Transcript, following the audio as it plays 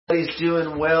Everybody's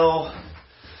doing well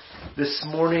this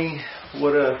morning.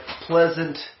 What a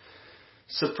pleasant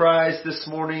surprise this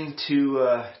morning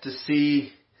to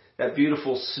see that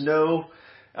beautiful snow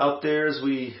out there as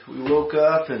we woke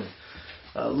up and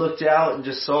looked out and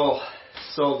just saw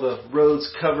the roads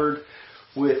covered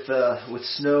with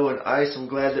snow and ice. I'm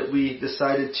glad that we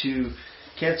decided to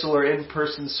cancel our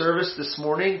in-person service this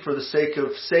morning for the sake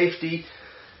of safety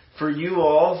for you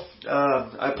all.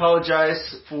 I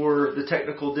apologize for the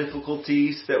technical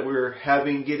difficulties that we're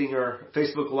having getting our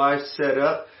Facebook Live set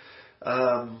up,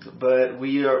 but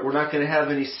we're not going to have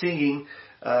any singing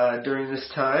during this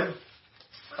time,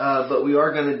 but we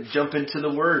are going to jump into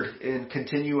the Word and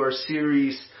continue our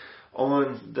series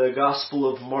on the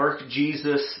Gospel of Mark,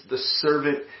 Jesus, the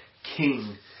Servant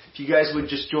King. If you guys would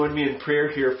just join me in prayer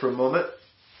here for a moment.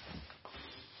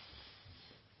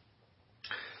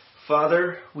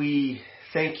 Father, we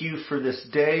thank you for this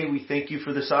day. We thank you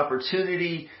for this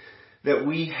opportunity that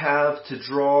we have to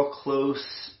draw close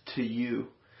to you.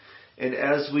 And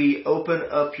as we open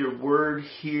up your word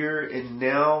here and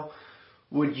now,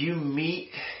 would you meet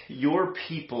your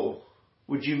people?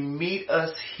 Would you meet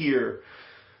us here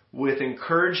with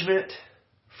encouragement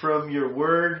from your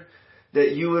word,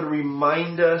 that you would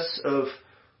remind us of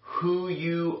who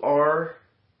you are,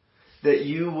 that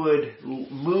you would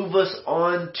move us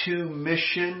on to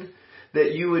mission,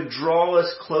 that you would draw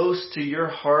us close to your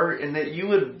heart, and that you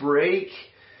would break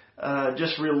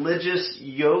just religious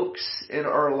yokes in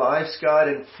our lives, God,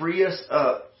 and free us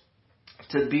up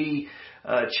to be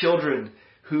your children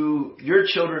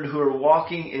who are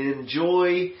walking in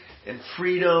joy and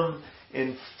freedom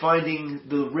and finding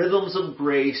the rhythms of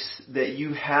grace that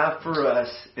you have for us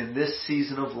in this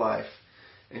season of life.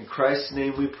 In Christ's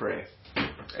name we pray.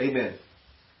 Amen.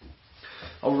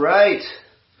 All right.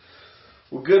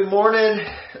 Well, good morning.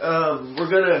 We're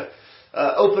going to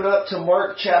open up to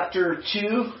Mark chapter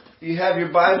 2. You have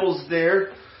your Bibles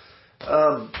there.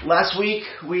 Last week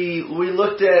we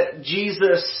looked at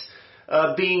Jesus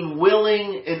being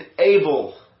willing and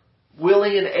able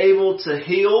to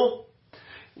heal,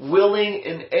 willing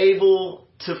and able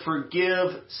to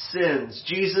forgive sins.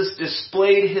 Jesus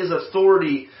displayed his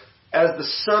authority as the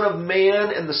Son of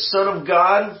Man and the Son of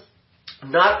God,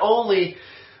 not only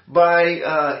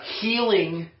by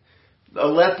healing a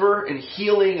leper and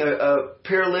healing a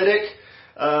paralytic,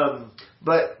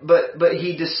 but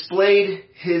he displayed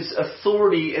his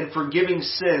authority in forgiving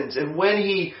sins. And when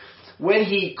he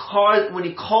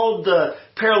called the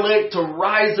paralytic to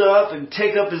rise up and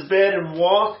take up his bed and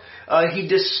walk, he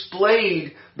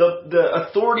displayed the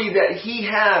authority that he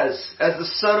has as the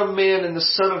Son of Man and the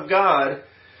Son of God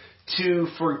to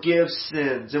forgive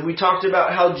sins. And we talked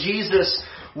about how Jesus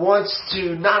wants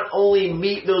to not only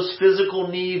meet those physical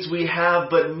needs we have,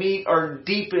 but meet our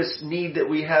deepest need that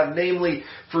we have, namely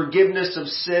forgiveness of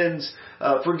sins,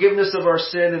 forgiveness of our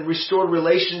sin, and restored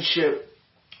relationship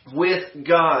with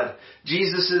God.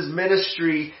 Jesus'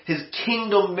 ministry, his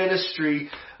kingdom ministry,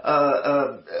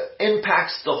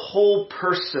 impacts the whole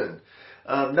person,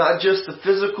 not just the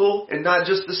physical and not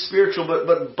just the spiritual,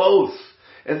 but both.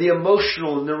 And the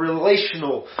emotional and the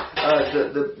relational,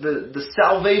 the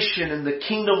salvation and the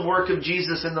kingdom work of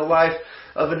Jesus in the life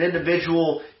of an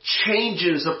individual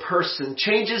changes a person,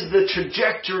 changes the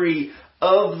trajectory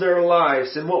of their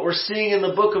lives. And what we're seeing in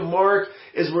the book of Mark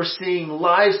is we're seeing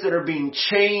lives that are being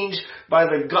changed by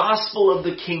the gospel of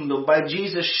the kingdom, by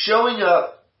Jesus showing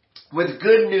up with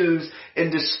good news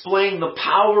and displaying the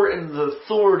power and the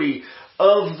authority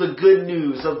of the good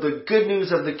news of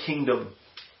the kingdom.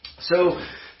 So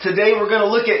today we're going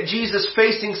to look at Jesus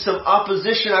facing some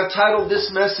opposition. I've titled this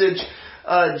message,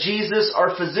 Jesus,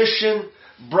 our physician,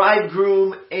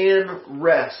 bridegroom, and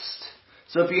rest.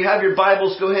 So if you have your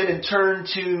Bibles, go ahead and turn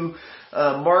to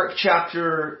Mark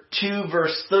chapter 2,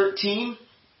 verse 13.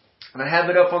 And I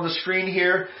have it up on the screen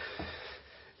here.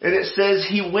 And it says,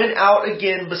 he went out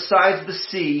again beside the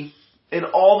sea, and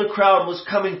all the crowd was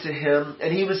coming to him,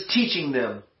 and he was teaching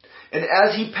them. And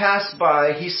as he passed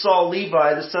by, he saw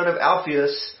Levi, the son of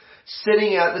Alphaeus,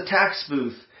 sitting at the tax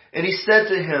booth. And he said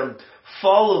to him,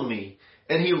 follow me.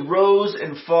 And he rose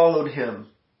and followed him.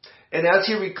 And as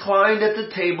he reclined at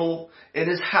the table in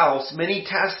his house, many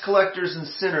tax collectors and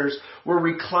sinners were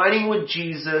reclining with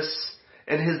Jesus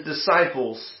and his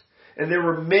disciples. And there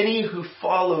were many who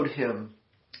followed him.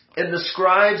 And the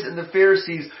scribes and the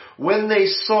Pharisees, when they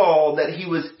saw that he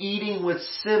was eating with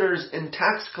sinners and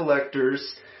tax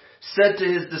collectors, said to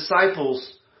his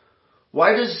disciples,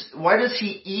 why does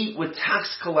he eat with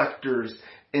tax collectors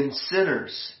and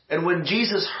sinners? And when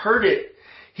Jesus heard it,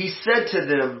 he said to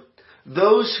them,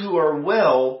 those who are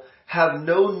well have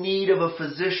no need of a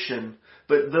physician,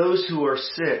 but those who are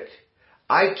sick.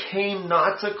 I came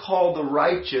not to call the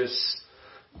righteous,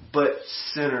 but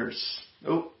sinners.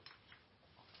 Oh.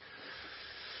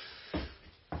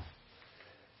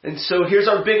 And so here's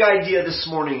our big idea this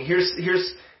morning.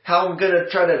 Here's how I'm going to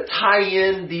try to tie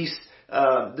in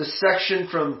this section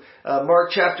from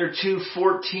Mark chapter 2,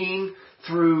 14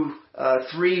 through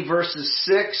 3 verses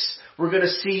 6. We're going to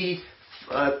see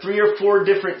 3 or 4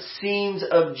 different scenes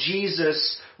of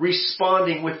Jesus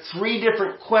responding with 3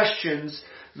 different questions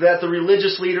that the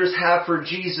religious leaders have for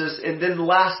Jesus. And then the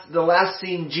last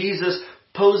scene, Jesus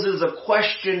poses a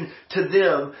question to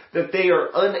them that they are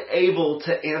unable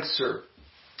to answer.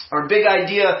 Our big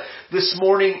idea this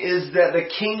morning is that the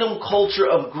kingdom culture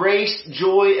of grace,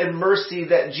 joy, and mercy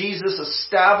that Jesus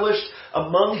established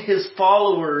among His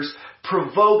followers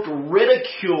provoked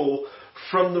ridicule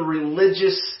from the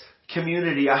religious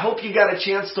community. I hope you got a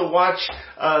chance to watch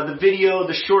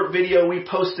the short video we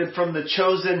posted from the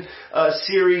Chosen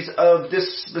series of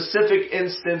this specific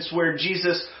instance where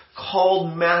Jesus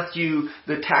called Matthew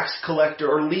the tax collector,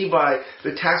 or Levi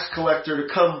the tax collector,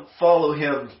 to come follow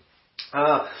Him.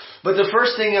 But the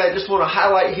first thing I just want to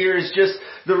highlight here is just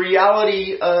the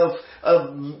reality of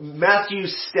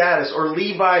Matthew's status, or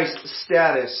Levi's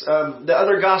status. The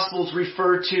other Gospels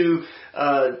refer to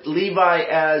Levi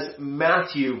as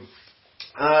Matthew.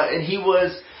 And he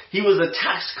was a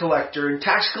tax collector. And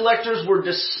tax collectors were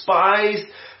despised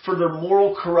for their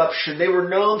moral corruption. They were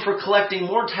known for collecting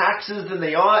more taxes than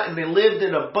they ought, and they lived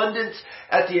in abundance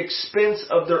at the expense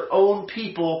of their own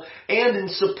people and in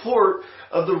support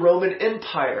of the Roman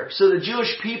Empire. So the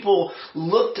Jewish people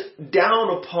looked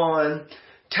down upon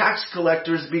tax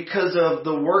collectors because of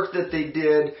the work that they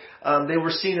did. They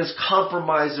were seen as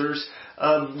compromisers.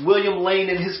 William Lane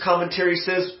in his commentary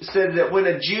said that when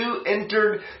a Jew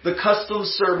entered the customs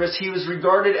service, he was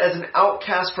regarded as an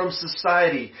outcast from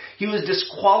society. He was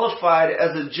disqualified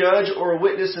as a judge or a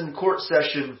witness in court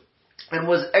session and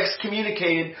was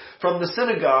excommunicated from the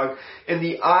synagogue. In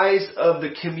the eyes of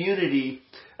the community,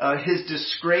 his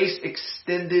disgrace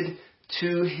extended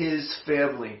to his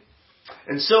family.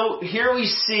 And so here we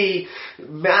see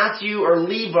Matthew, or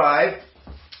Levi,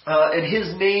 and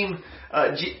his name,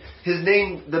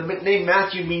 the name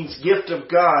Matthew means gift of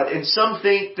God. And some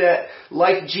think that,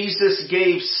 like Jesus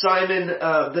gave Simon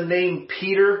the name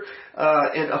Peter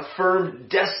and affirmed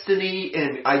destiny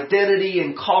and identity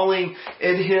and calling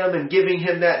in him and giving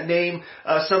him that name,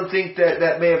 some think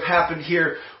that may have happened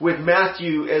here with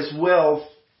Matthew as well.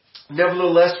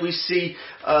 Nevertheless, we see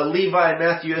Levi and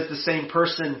Matthew as the same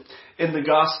person in the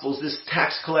Gospels, this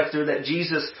tax collector that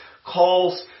Jesus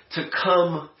calls to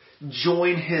come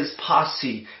join His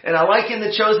posse. And I like in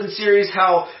the Chosen series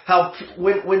how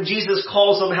when Jesus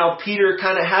calls him, how Peter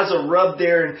kind of has a rub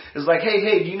there and is like,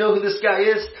 hey, do you know who this guy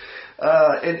is?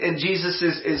 And Jesus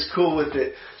is cool with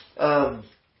it.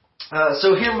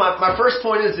 So here my first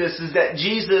point is this, is that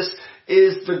Jesus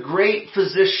is the great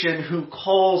physician who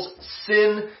calls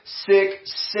sin-sick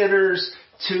sinners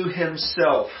to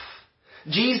Himself.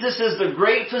 Jesus is the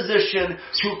great physician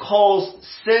who calls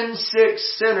sin-sick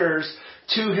sinners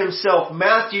to Himself.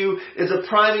 Matthew is a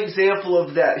prime example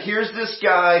of that. Here's this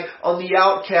guy on the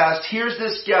outcast. Here's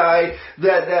this guy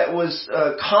that was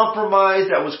compromised,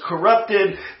 that was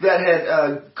corrupted, that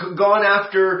had gone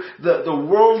after the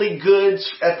worldly goods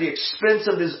at the expense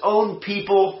of his own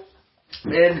people.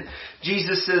 And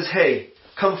Jesus says, hey,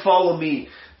 come follow me,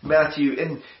 Matthew.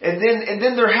 And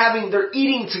then they're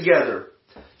eating together.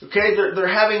 Okay, they're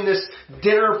having this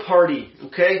dinner party.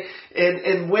 Okay,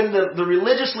 and when the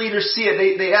religious leaders see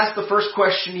it, they ask the first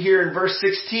question here in verse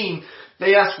 16.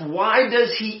 They ask, why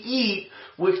does He eat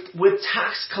with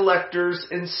tax collectors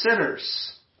and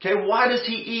sinners? Okay, why does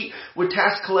He eat with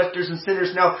tax collectors and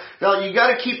sinners? Now you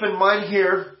got to keep in mind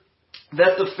here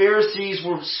that the Pharisees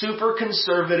were super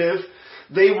conservative.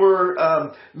 They were,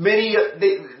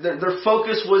 their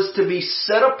focus was to be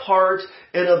set apart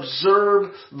and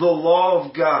observe the law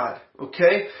of God.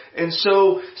 Okay? And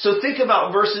so think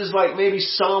about verses like maybe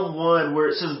Psalm 1 where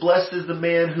it says, blessed is the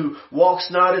man who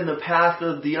walks not in the path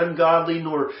of the ungodly,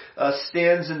 nor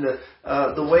stands in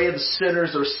the way of the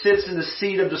sinners, or sits in the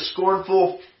seat of the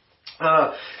scornful.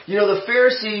 The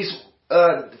Pharisees,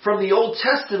 from the Old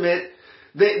Testament,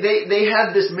 they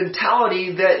had this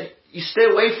mentality that you stay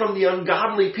away from the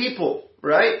ungodly people,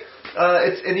 right?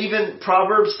 And even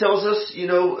Proverbs tells us,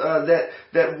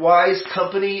 that wise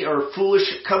company or foolish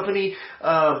company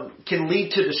can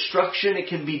lead to destruction. It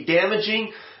can be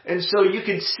damaging. And so you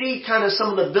can see kind of some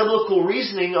of the biblical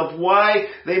reasoning of why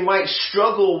they might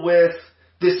struggle with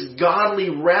this godly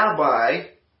rabbi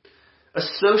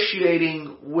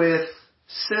associating with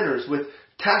sinners, with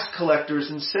tax collectors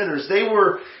and sinners. They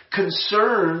were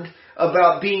concerned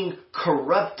about being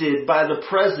corrupted by the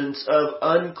presence of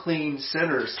unclean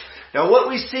sinners. Now what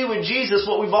we see with Jesus,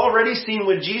 what we've already seen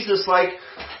with Jesus, like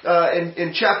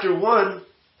in chapter 1,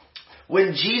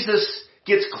 when Jesus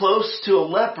gets close to a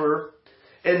leper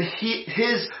and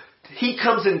he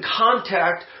comes in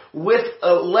contact with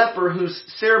a leper who's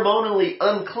ceremonially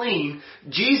unclean,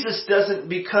 Jesus doesn't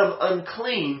become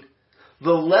unclean.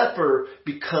 The leper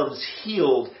becomes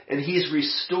healed and he's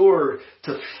restored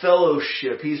to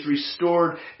fellowship. He's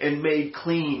restored and made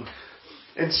clean.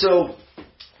 And so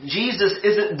Jesus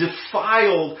isn't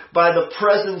defiled by the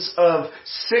presence of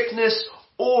sickness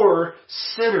or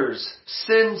sinners,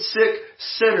 sin-sick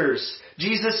sinners.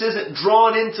 Jesus isn't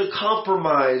drawn into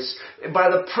compromise by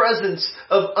the presence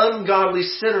of ungodly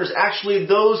sinners. Actually,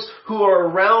 those who are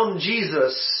around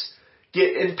Jesus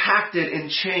get impacted and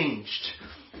changed.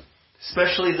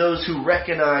 Especially those who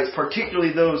recognize,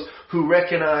 particularly those who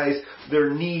recognize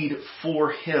their need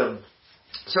for Him.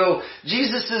 So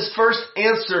Jesus' first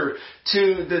answer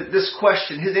to this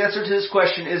question, his answer to this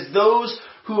question is, those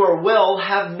who are well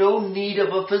have no need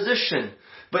of a physician,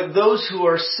 but those who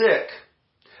are sick.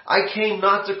 I came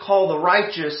not to call the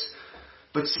righteous,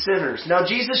 but sinners. Now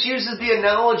Jesus uses the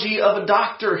analogy of a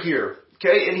doctor here.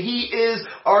 Okay, and He is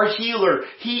our healer.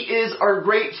 He is our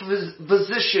great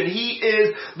physician. He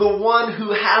is the one who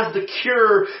has the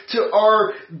cure to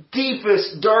our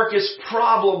deepest, darkest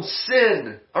problem,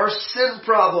 sin. Our sin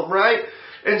problem, right?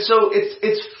 And so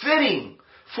it's fitting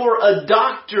for a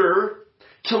doctor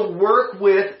to work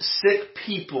with sick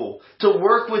people, to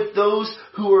work with those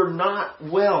who are not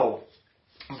well.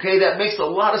 Okay, that makes a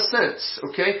lot of sense,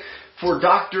 okay? For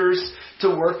doctors to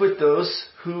work with those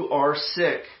who are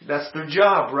sick. That's their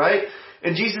job, right?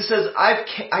 And Jesus says, I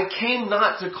came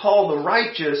not to call the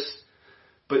righteous,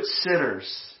 but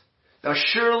sinners. Now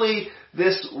surely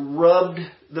this rubbed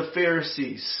the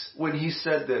Pharisees when He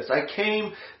said this. I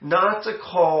came not to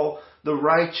call the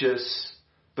righteous,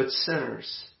 but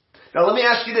sinners. Now let me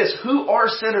ask you this. Who are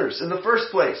sinners in the first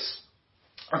place?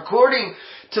 According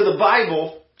to the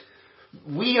Bible,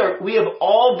 we have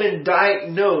all been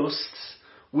diagnosed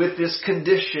with this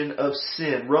condition of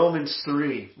sin. Romans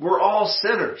 3. We're all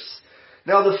sinners.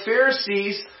 Now the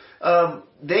Pharisees,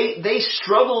 they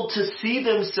struggled to see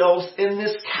themselves in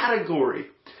this category.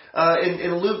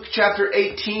 In Luke chapter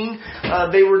 18,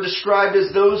 they were described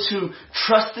as those who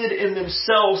trusted in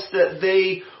themselves that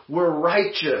they were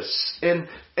righteous. And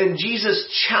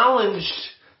Jesus challenged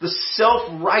the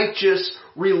self-righteous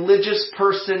religious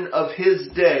person of His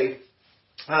day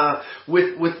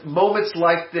with moments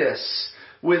like this.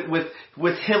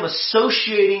 With Him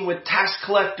associating with tax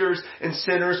collectors and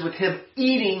sinners, with Him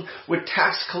eating with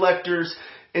tax collectors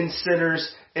and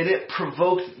sinners, and it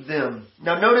provoked them.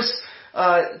 Now notice,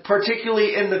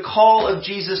 particularly in the call of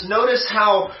Jesus, notice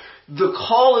how the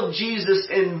call of Jesus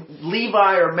in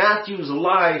Levi or Matthew's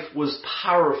life was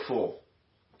powerful.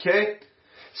 Okay?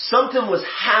 Something was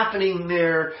happening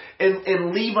there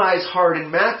in Levi's heart, in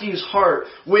Matthew's heart,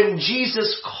 when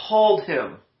Jesus called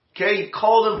him. Okay, he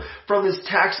called him from his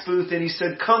tax booth and he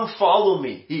said, come follow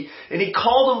me. He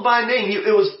called him by name.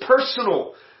 It was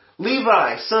personal.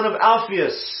 Levi, son of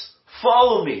Alphaeus,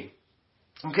 follow me.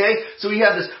 Okay, so we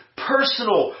have this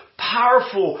personal,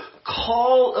 powerful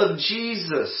call of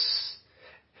Jesus.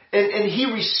 And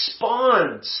He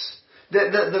responds.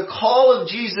 The call of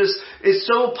Jesus is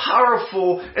so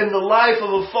powerful in the life of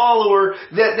a follower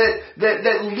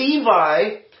that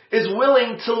Levi is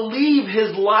willing to leave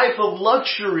his life of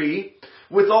luxury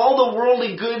with all the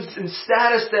worldly goods and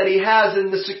status that he has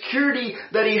and the security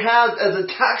that he has as a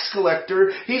tax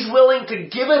collector. He's willing to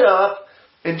give it up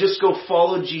and just go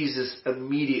follow Jesus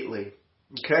immediately.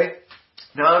 Okay?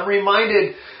 Now I'm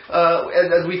reminded,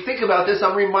 as we think about this,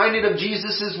 I'm reminded of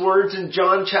Jesus' words in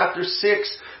John chapter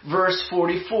 6, verse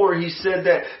 44. He said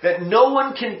that no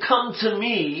one can come to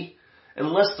me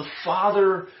unless the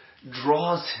Father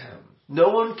draws him. No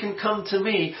one can come to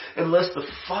me unless the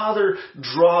Father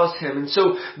draws him. And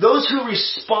so those who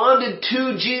responded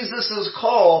to Jesus'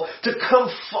 call to come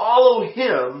follow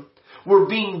Him were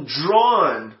being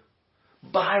drawn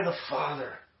by the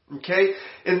Father. Okay?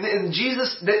 And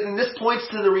this points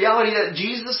to the reality that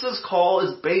Jesus' call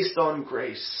is based on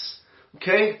grace.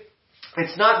 Okay?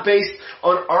 It's not based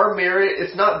on our merit.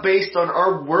 It's not based on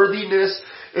our worthiness.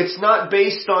 It's not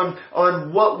based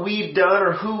on what we've done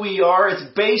or who we are.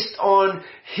 It's based on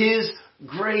His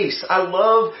grace. I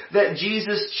love that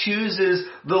Jesus chooses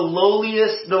the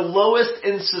lowest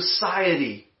in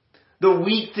society. The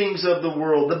weak things of the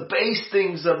world, the base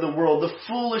things of the world, the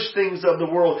foolish things of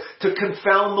the world to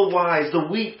confound the wise, the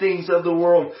weak things of the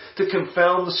world to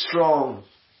confound the strong.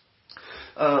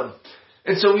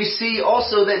 And so we see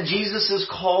also that Jesus'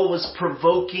 call was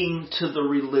provoking to the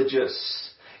religious.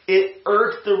 It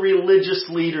irked the religious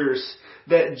leaders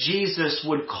that Jesus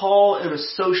would call and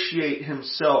associate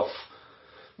himself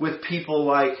with people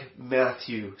like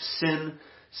Matthew,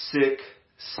 sin-sick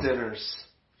sinners.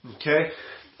 Okay?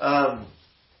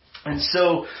 And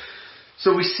so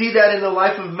we see that in the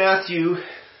life of Matthew.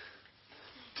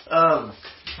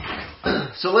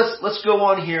 So let's go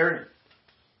on here.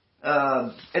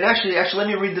 And actually, let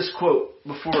me read this quote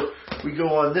before we go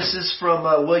on. This is from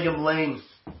William Lane.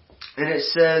 And it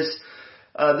says,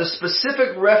 the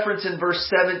specific reference in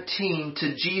verse 17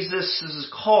 to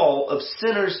Jesus' call of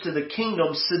sinners to the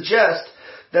kingdom suggests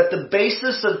that the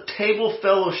basis of table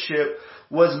fellowship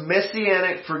was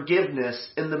messianic forgiveness,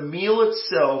 and the meal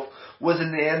itself was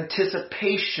an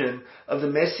anticipation of the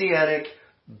messianic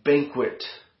banquet.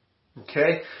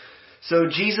 Okay? So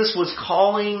Jesus was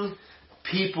calling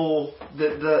people,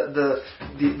 the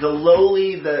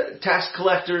lowly, the tax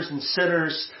collectors and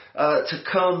sinners, to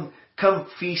come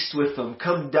feast with them,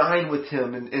 come dine with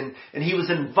him. And he was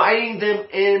inviting them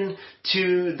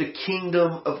into the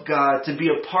kingdom of God, to be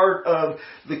a part of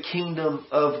the kingdom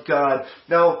of God.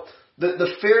 Now,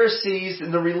 the Pharisees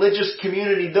and the religious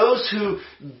community, those who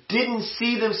didn't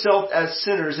see themselves as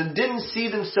sinners and didn't see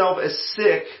themselves as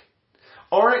sick,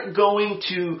 aren't going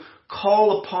to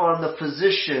call upon the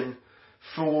physician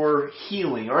for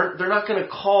healing. They're not going to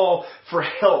call for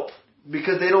help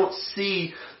because they don't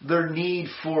see their need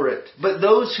for it. But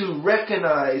those who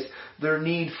recognize their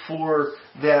need for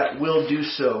that will do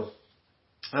so.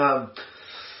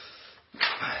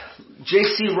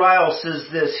 J.C. Ryle says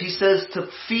this. He says, to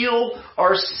feel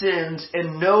our sins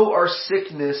and know our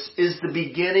sickness is the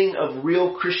beginning of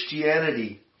real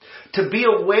Christianity. To be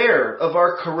aware of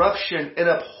our corruption and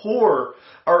abhor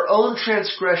our own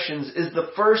transgressions is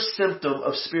the first symptom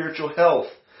of spiritual health.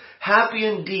 Happy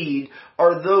indeed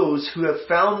are those who have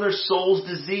found their soul's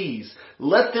disease.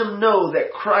 Let them know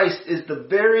that Christ is the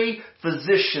very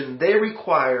physician they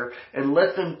require, and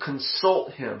let them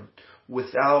consult him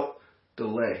without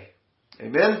delay.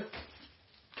 Amen?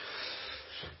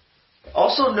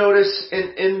 Also notice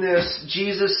in this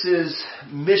Jesus'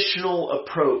 missional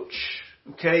approach.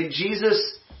 Okay, Jesus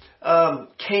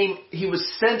came, he was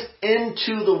sent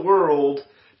into the world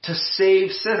to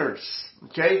save sinners.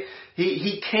 Okay,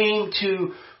 he came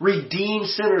to redeem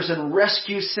sinners and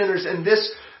rescue sinners, and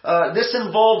this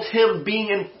involved him being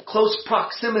in close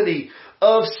proximity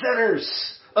of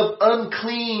sinners, of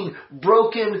unclean,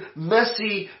 broken,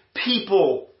 messy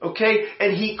people. Okay,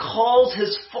 and he calls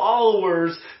his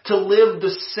followers to live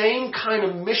the same kind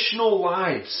of missional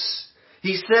lives.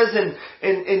 He says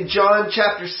in John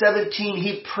chapter 17,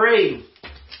 he prayed.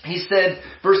 He said,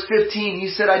 verse 15, he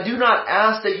said, I do not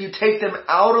ask that you take them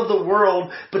out of the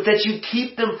world, but that you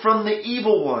keep them from the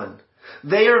evil one.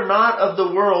 They are not of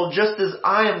the world, just as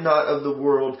I am not of the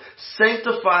world.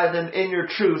 Sanctify them in your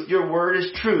truth. Your word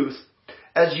is truth.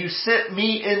 As you sent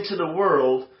me into the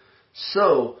world,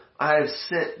 so I have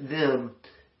sent them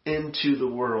into the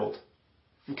world.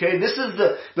 Okay, this is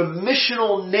the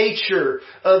missional nature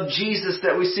of Jesus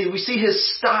that we see. We see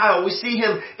his style. We see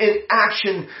him in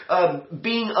action,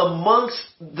 being amongst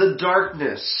the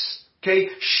darkness. Okay,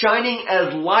 shining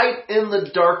as light in the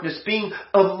darkness, being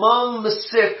among the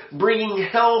sick, bringing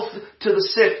health to the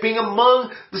sick, being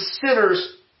among the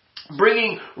sinners,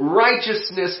 bringing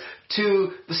righteousness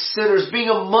to the sinners, being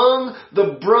among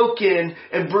the broken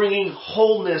and bringing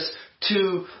wholeness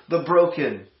to the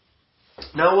broken.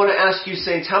 Now I want to ask you,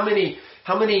 saints, how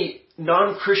many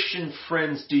non-Christian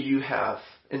friends do you have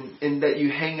and that you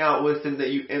hang out with and that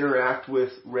you interact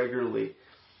with regularly?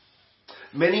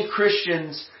 Many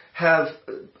Christians have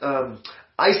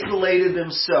isolated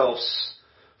themselves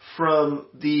from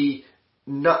the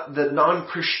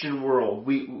non-Christian world.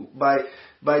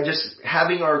 By just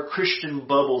having our Christian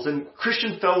bubbles. And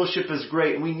Christian fellowship is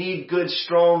great. We need good,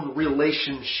 strong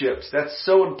relationships. That's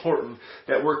so important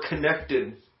that we're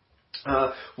connected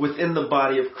within the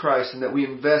body of Christ and that we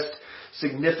invest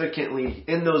significantly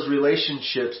in those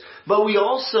relationships. But we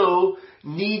also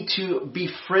need to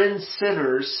befriend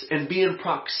sinners and be in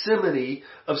proximity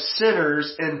of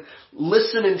sinners and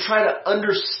listen and try to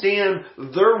understand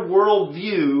their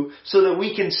worldview so that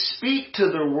we can speak to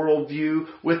their worldview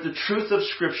with the truth of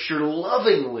Scripture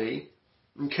lovingly.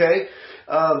 Okay?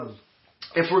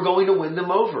 If we're going to win them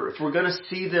over, if we're going to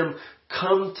see them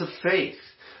come to faith.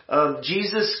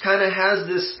 Jesus kind of has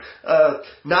this,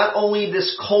 not only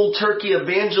this cold turkey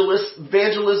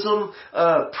evangelism,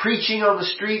 preaching on the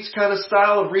streets kind of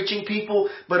style of reaching people,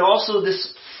 but also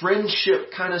this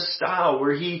friendship kind of style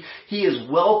where he is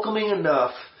welcoming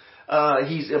enough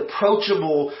He's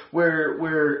approachable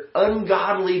where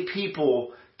ungodly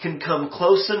people can come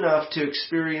close enough to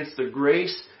experience the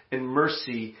grace and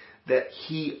mercy that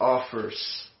He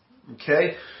offers.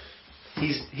 Okay?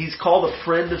 He's called a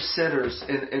friend of sinners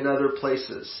in other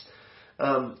places.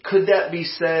 Could that be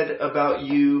said about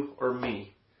you or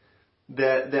me?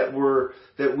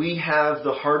 That we have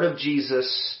the heart of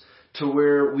Jesus to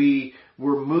where we're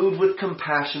moved with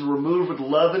compassion, we're moved with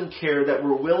love and care, that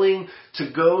we're willing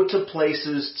to go to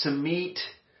places to meet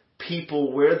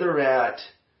people where they're at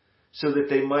so that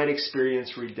they might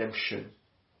experience redemption.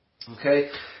 Okay?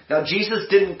 Now, Jesus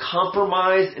didn't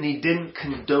compromise and He didn't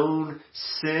condone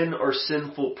sin or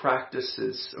sinful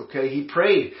practices. Okay? He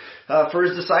prayed for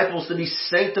His disciples to be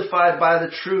sanctified by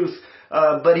the truth,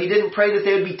 but He didn't pray that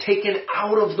they would be taken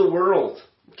out of the world.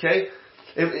 Okay?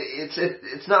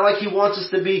 It's not like He wants us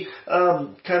to be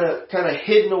kind of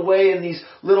hidden away in these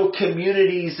little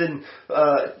communities and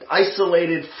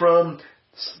isolated from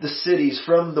the cities,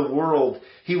 from the world.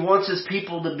 He wants His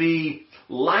people to be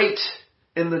light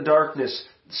in the darkness,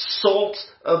 salt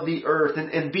of the earth,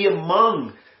 and be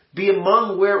among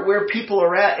where people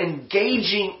are at,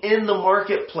 engaging in the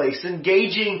marketplace,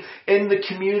 engaging in the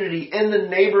community, in the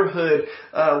neighborhood,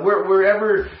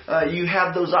 wherever you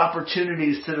have those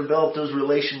opportunities to develop those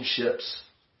relationships,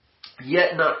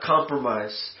 yet not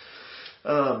compromise.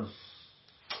 And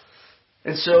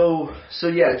so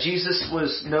Jesus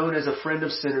was known as a friend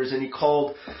of sinners, and He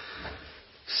called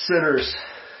sinners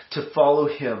to follow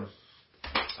Him.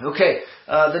 Okay,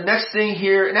 the next thing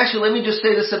here, and actually let me just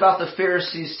say this about the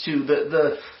Pharisees too.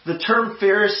 The term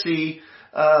Pharisee,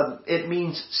 it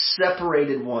means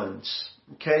separated ones.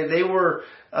 Okay, they were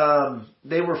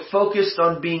focused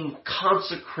on being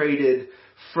consecrated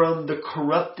from the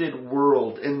corrupted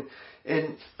world, and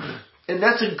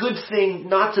that's a good thing,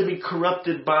 not to be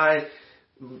corrupted by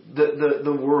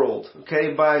the world.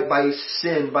 Okay, by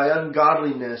sin, by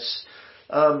ungodliness.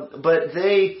 But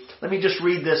let me just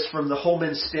read this from the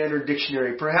Holman Standard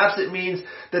Dictionary. Perhaps it means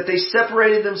that they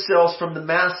separated themselves from the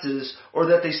masses, or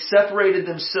that they separated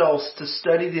themselves to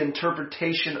study the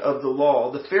interpretation of the law.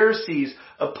 The Pharisees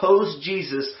opposed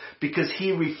Jesus because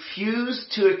He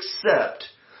refused to accept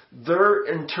their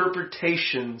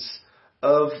interpretations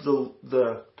of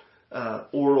the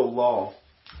oral law.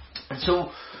 And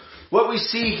so what we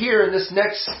see here in this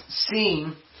next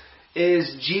scene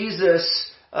is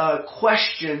Jesus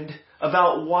questioned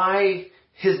about why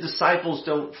His disciples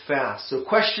don't fast. So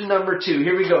question number 2,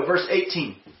 here we go, verse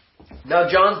 18. Now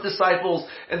John's disciples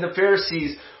and the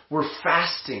Pharisees were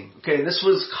fasting. Okay, and this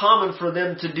was common for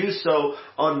them to do so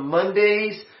on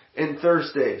Mondays and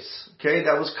Thursdays. Okay,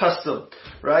 that was custom,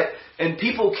 right? And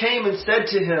people came and said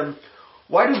to Him,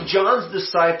 "Why do John's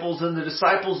disciples and the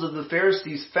disciples of the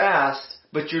Pharisees fast,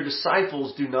 but your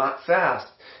disciples do not fast?"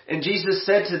 And Jesus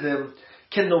said to them,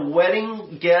 "Can the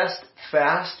wedding guest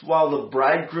fast while the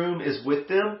bridegroom is with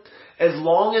them? As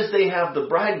long as they have the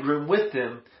bridegroom with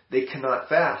them, they cannot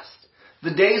fast.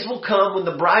 The days will come when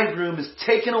the bridegroom is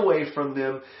taken away from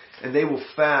them, and they will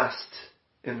fast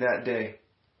in that day."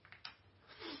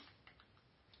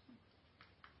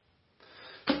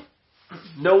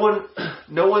 No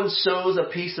one sews a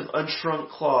piece of unshrunk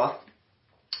cloth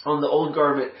on the old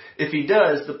garment. If he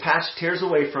does, the patch tears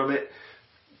away from it,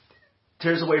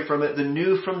 the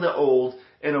new from the old,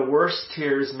 and a worse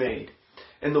tear is made.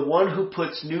 And the one who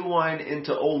puts new wine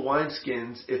into old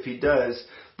wineskins, if he does,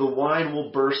 the wine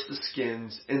will burst the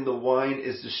skins, and the wine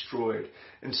is destroyed.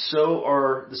 And so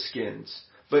are the skins.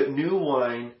 But new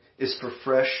wine is for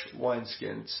fresh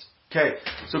wineskins. Okay,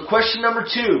 so question number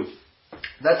 2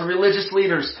 that the religious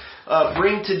leaders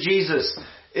bring to Jesus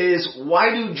is, why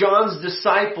do John's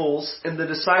disciples and the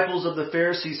disciples of the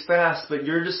Pharisees fast, but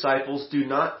your disciples do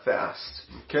not fast?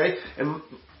 Okay? And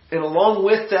along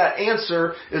with that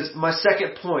answer is my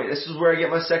second point. This is where I get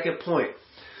my second point.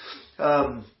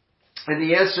 And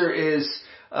the answer is,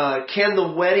 can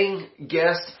the wedding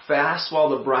guest fast while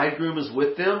the bridegroom is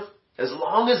with them? As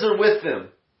long as they're with them,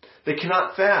 they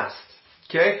cannot fast.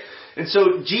 Okay? And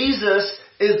so Jesus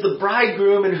is the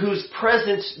bridegroom in whose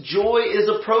presence joy is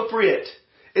appropriate.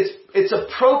 It's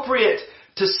appropriate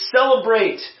to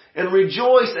celebrate and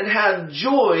rejoice and have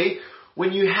joy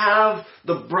when you have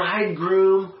the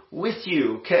bridegroom with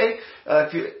you. Okay?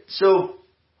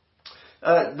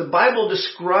 The Bible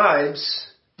describes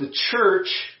the church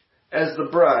as the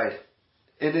bride.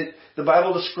 And the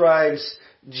Bible describes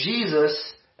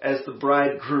Jesus as the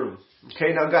bridegroom.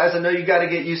 Okay, now guys, I know you got to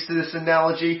get used to this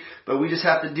analogy, but we just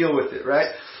have to deal with it,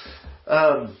 right?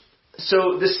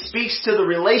 So this speaks to the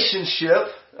relationship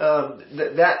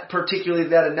particularly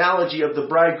that analogy of the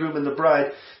bridegroom and the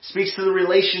bride speaks to the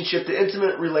relationship, the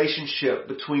intimate relationship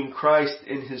between Christ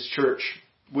and His church,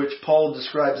 which Paul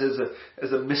describes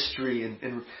as a mystery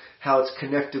and how it's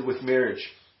connected with marriage.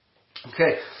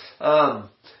 Okay.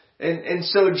 And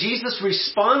so Jesus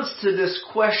responds to this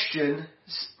question,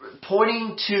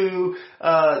 pointing to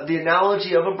the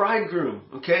analogy of a bridegroom.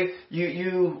 Okay,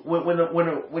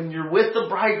 when you're with the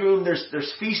bridegroom,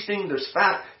 there's feasting, there's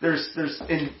fat, there's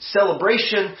in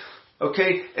celebration.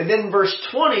 Okay, and then in verse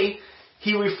 20,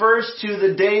 he refers to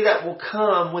the day that will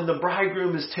come when the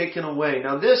bridegroom is taken away.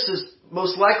 Now, this is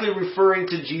most likely referring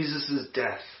to Jesus'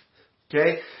 death.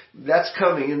 Okay, that's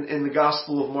coming in the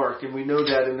Gospel of Mark, and we know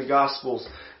that in the Gospels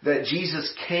that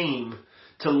Jesus came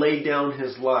to lay down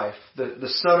His life. The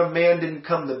Son of Man didn't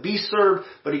come to be served,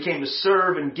 but He came to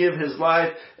serve and give His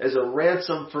life as a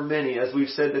ransom for many. As we've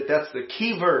said, that's the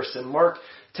key verse in Mark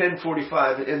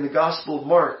 10:45 in the Gospel of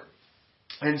Mark.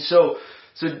 And so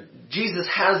Jesus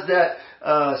has that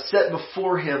set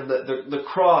before Him, the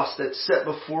cross that's set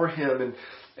before Him,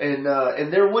 and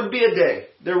there would be a day.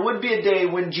 There would be a day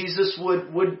when Jesus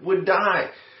would die,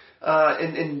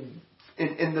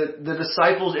 and the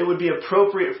disciples, it would be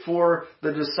appropriate for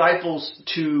the disciples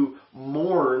to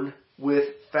mourn with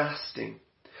fasting.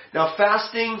 Now,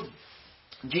 fasting,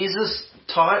 Jesus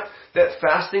taught that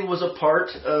fasting was a part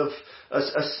of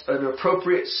an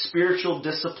appropriate spiritual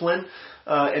discipline.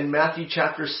 In Matthew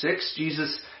chapter 6,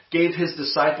 Jesus gave His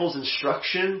disciples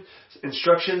instructions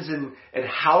in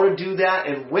how to do that,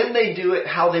 and when they do it,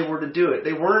 how they were to do it.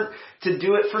 They weren't to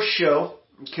do it for show.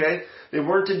 Okay? They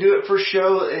weren't to do it for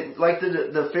show like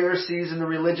the Pharisees and the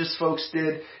religious folks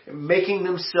did, making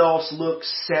themselves look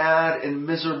sad and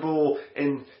miserable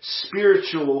and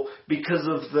spiritual because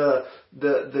of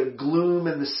the gloom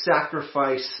and the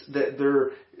sacrifice that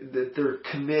they're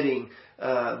committing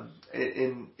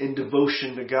in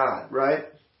devotion to God, right?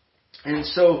 And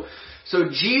so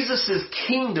Jesus'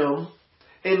 kingdom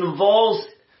involves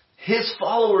His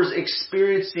followers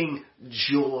experiencing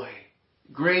joy,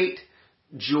 great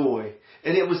joy.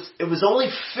 And it was only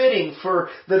fitting for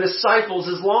the disciples,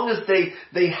 as long as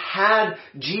they had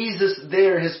Jesus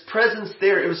there, His presence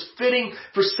there. It was fitting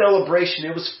for celebration.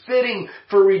 It was fitting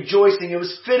for rejoicing. It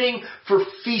was fitting for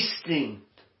feasting.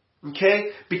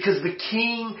 Okay? Because the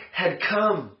King had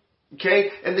come.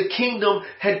 Okay? And the kingdom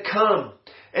had come.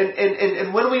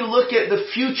 And when we look at the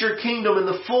future kingdom and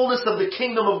the fullness of the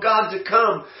kingdom of God to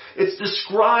come, it's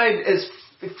described as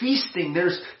feasting.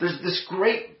 There's this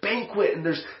great banquet, and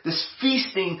there's this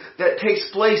feasting that takes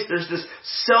place. There's this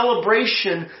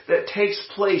celebration that takes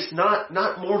place, not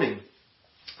mourning.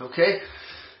 Okay?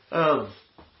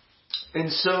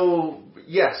 And so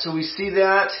we see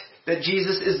that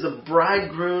Jesus is the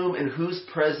bridegroom in whose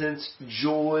presence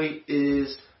joy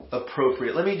is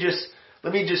appropriate. Let me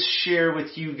just share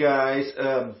with you guys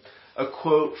a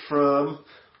quote from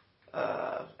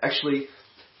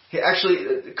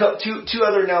two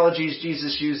other analogies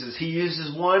Jesus uses. He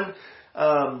uses one,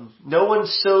 no one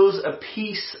sews a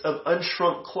piece of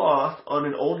unshrunk cloth on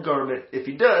an old garment. If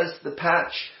he does, the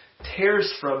patch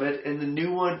tears from it, and the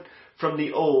new one from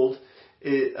the old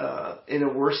in a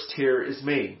worse tear is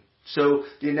made. So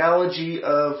the analogy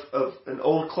of an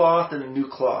old cloth and a new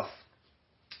cloth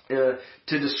to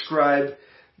describe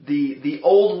the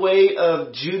old way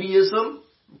of Judaism,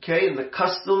 okay, and the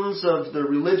customs of the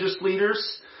religious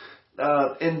leaders,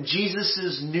 and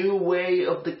Jesus' new way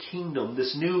of the kingdom,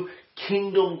 this new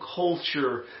kingdom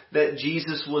culture that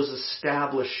Jesus was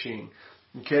establishing.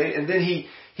 Okay, and then he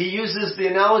uses the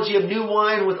analogy of new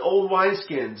wine with old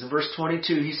wineskins. In verse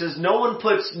 22, he says, no one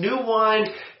puts new wine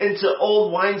into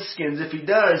old wineskins. If he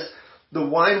does, the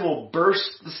wine will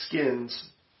burst the skins,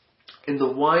 and the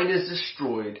wine is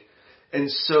destroyed, and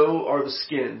so are the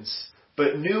skins.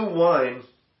 But new wine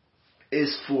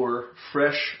is for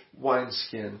fresh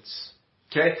wineskins.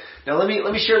 Okay? Now let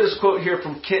me share this quote here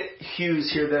from Kent Hughes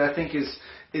here that I think is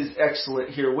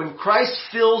excellent here. When Christ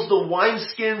fills the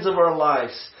wineskins of our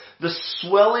lives, the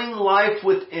swelling life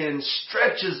within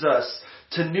stretches us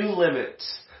to new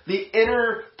limits. The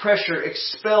inner pressure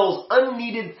expels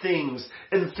unneeded things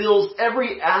and fills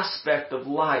every aspect of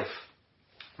life.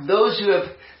 Those who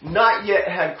have not yet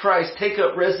had Christ take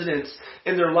up residence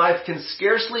in their life can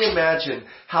scarcely imagine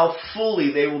how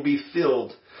fully they will be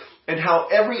filled, and how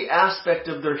every aspect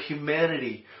of their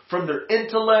humanity, from their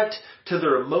intellect to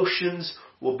their emotions,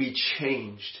 will be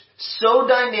changed. So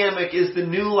dynamic is the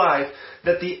new life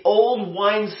that the old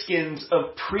wineskins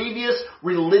of previous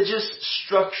religious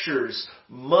structures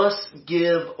must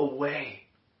give away.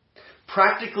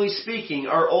 Practically speaking,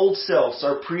 our old selves,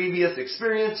 our previous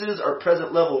experiences, our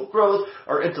present level of growth,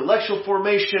 our intellectual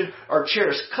formation, our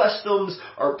cherished customs,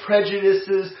 our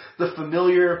prejudices, the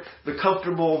familiar, the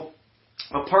comfortable,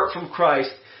 apart from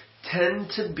Christ,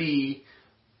 tend to be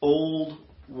old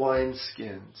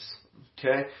wineskins.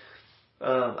 Okay?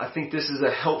 I think this is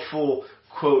a helpful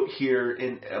quote here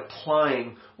in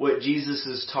applying what Jesus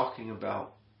is talking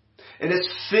about. And it's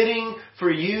fitting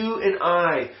for you and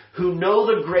I who know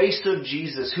the grace of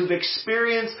Jesus, who've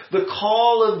experienced the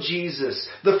call of Jesus,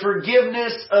 the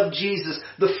forgiveness of Jesus,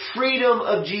 the freedom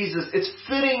of Jesus. It's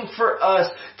fitting for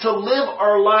us to live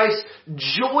our lives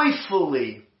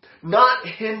joyfully, not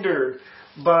hindered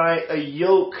by a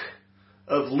yoke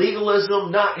of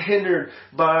legalism, not hindered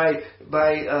by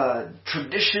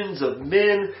traditions of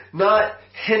men, not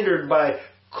hindered by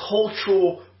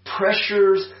cultural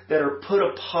pressures that are put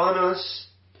upon us.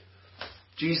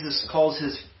 Jesus calls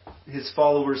his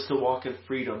followers to walk in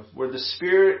freedom. Where the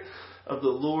Spirit of the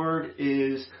Lord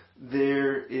is,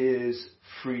 there is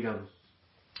freedom.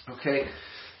 Okay?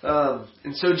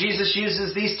 And so Jesus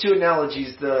uses these two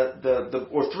analogies,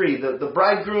 the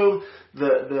bridegroom,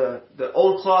 the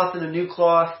old cloth and the new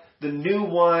cloth, the new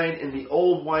wine and the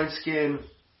old wineskin,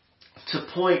 to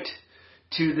point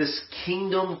to this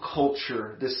kingdom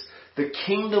culture, the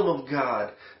kingdom of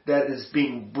God that is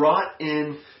being brought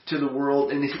into the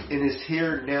world and is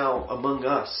here now among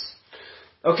us.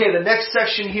 Okay, the next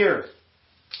section here,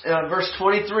 verse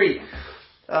 23,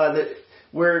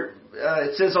 where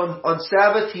it says, on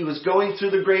Sabbath he was going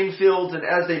through the grain fields, and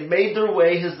as they made their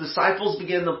way, his disciples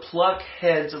began to pluck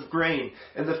heads of grain.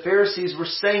 And the Pharisees were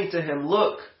saying to him,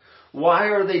 "Look, why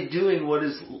are they doing what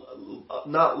is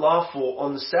not lawful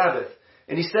on the Sabbath?"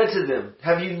 And he said to them,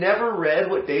 "Have you never read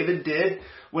what David did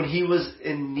when he was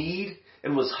in need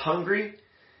and was hungry,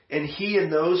 and he and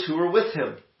those who were with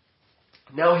him?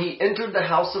 Now he entered the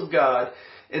house of God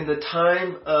in the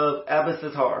time of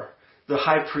Abiathar, the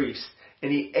high priest,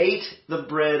 and he ate the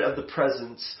bread of the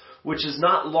presence, which is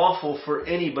not lawful for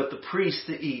any but the priest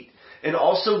to eat, and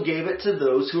also gave it to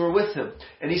those who were with him.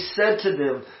 And he said to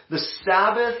them, the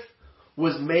Sabbath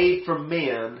was made for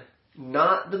man,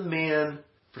 not the man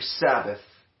for Sabbath.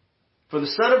 For the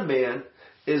Son of Man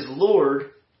is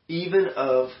Lord even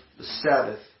of the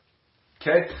Sabbath."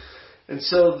 Okay? And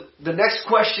so the next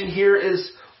question here is,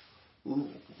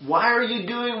 why are you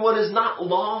doing what is not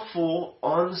lawful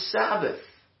on the Sabbath?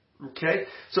 Okay?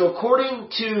 So according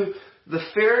to the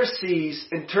Pharisees'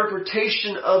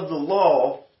 interpretation of the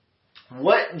law,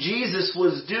 what Jesus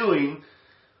was doing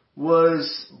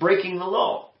was breaking the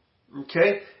law.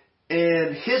 Okay?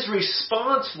 And his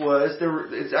response was,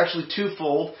 it's actually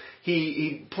twofold.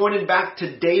 He pointed back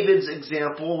to David's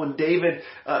example when David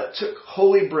took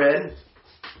holy bread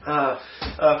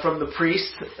from the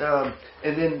priest, and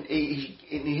then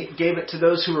he gave it to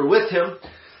those who were with him.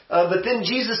 But then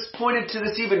Jesus pointed to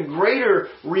this even greater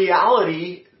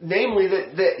reality, namely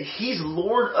that he's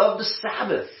Lord of the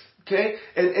Sabbath. Okay?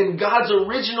 And God's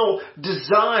original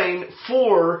design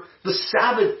for the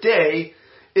Sabbath day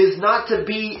is not to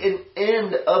be an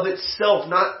end of itself.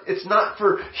 It's not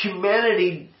for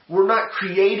humanity. We're not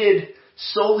created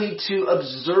solely to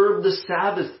observe the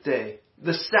Sabbath day.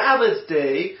 The Sabbath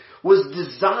day was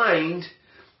designed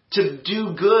to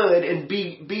do good and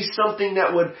be something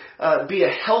that would be a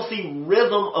healthy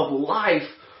rhythm of life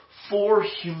for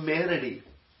humanity.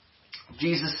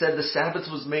 Jesus said the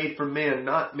Sabbath was made for man,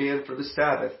 not man for the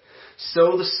Sabbath.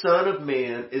 So the Son of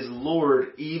Man is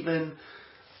Lord even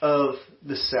of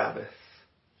the Sabbath.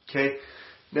 Okay?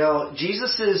 Now,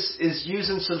 Jesus is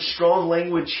using some strong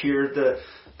language here.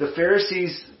 The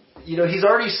Pharisees, he's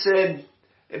already said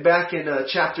back in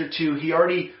chapter 2, he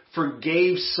already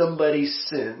forgave somebody's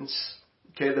sins.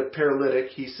 Okay, the paralytic,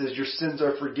 he says, your sins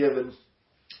are forgiven.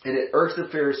 And it irks the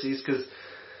Pharisees because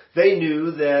they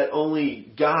knew that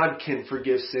only God can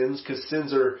forgive sins, because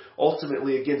sins are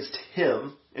ultimately against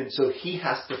him. And so he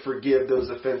has to forgive those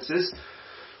offenses.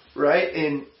 Right?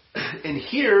 And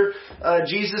here,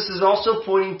 Jesus is also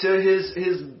pointing to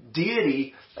his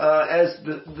deity as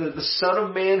the Son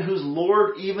of Man who's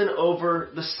Lord even over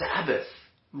the Sabbath.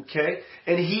 Okay?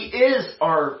 And he is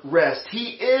our rest. He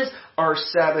is our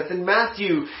Sabbath. In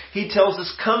Matthew, he tells us,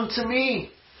 "Come to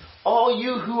me, all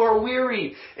you who are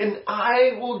weary, and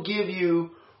I will give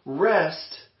you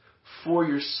rest for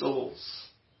your souls."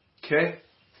 Okay?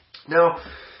 Now,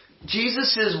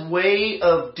 Jesus' way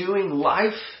of doing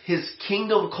life, his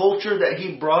kingdom culture that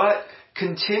he brought,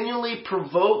 continually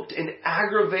provoked and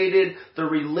aggravated the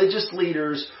religious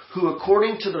leaders who,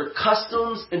 according to their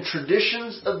customs and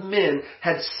traditions of men,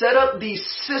 had set up these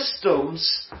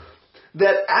systems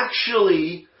that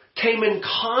actually came in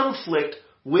conflict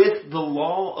with the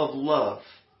law of love.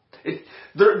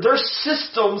 Their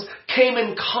systems came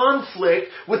in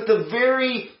conflict with the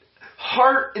very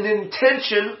heart and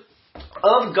intention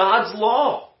of God's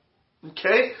law.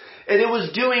 Okay? And it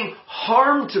was doing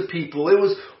harm to people.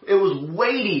 It was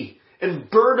weighty and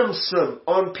burdensome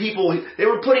on people. They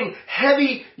were putting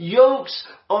heavy yokes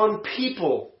on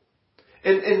people.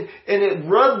 And it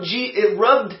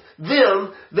rubbed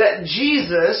them that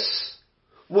Jesus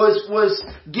was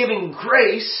giving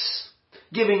grace,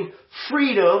 giving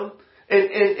freedom,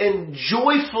 and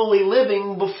joyfully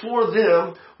living before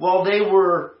them while they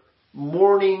were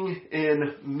mourning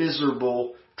and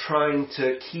miserable, trying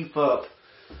to keep up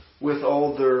with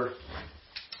all their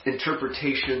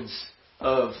interpretations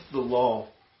of the law.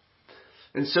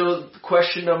 And so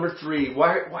question number 3,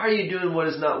 why are you doing what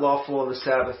is not lawful on the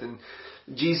Sabbath? And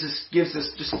Jesus gives us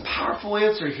just a powerful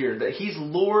answer here, that He's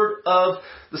Lord of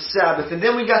the Sabbath. And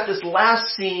then we got this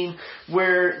last scene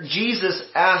where Jesus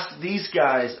asked these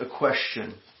guys a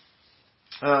question.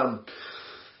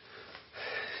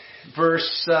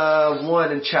 Verse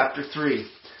 1 in chapter 3.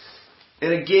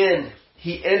 And again,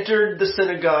 He entered the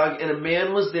synagogue, and a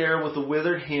man was there with a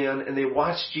withered hand, and they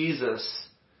watched Jesus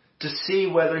to see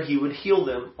whether He would heal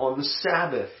them on the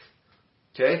Sabbath.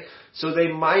 Okay? So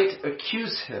they might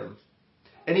accuse Him.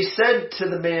 And He said to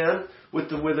the man with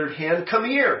the withered hand, "Come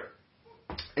here."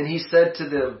 And He said to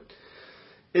them,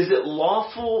 "Is it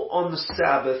lawful on the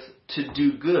Sabbath to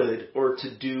do good or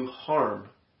to do harm?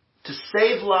 To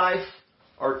save life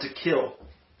or to kill?"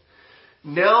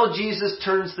 Now Jesus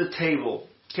turns the table.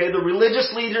 Okay, the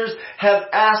religious leaders have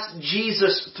asked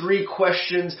Jesus 3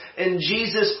 questions, and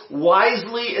Jesus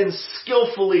wisely and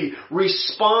skillfully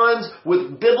responds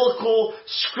with biblical,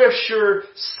 scripture,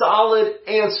 solid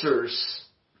answers,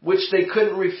 which they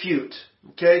couldn't refute.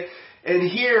 Okay, and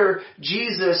here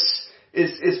Jesus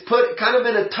is put kind of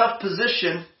in a tough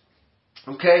position.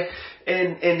 Okay,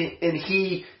 and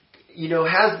he,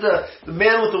 has the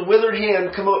man with the withered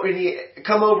hand come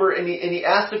over and he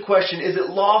asked the question, is it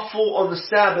lawful on the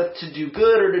Sabbath to do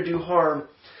good or to do harm?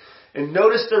 And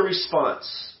notice their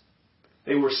response.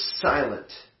 They were silent.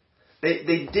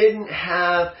 They didn't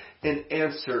have an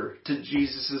answer to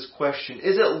Jesus' question.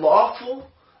 Is it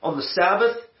lawful on the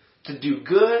Sabbath to do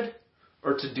good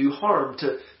or to do harm?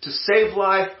 To save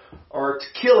life or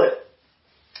to kill it?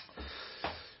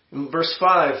 In verse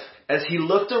 5, as He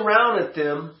looked around at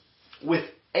them with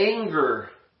anger,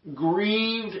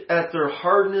 grieved at their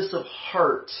hardness of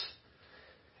heart,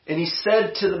 and He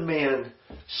said to the man,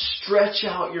 "Stretch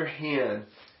out your hand."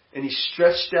 And he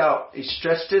stretched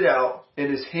it out,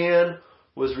 and his hand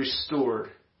was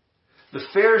restored. The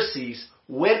Pharisees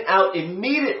went out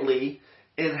immediately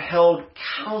and held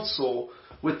counsel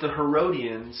with the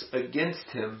Herodians against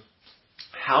Him,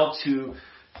 how to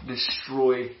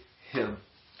destroy Him.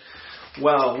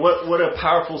 Wow, what a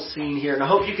powerful scene here. And I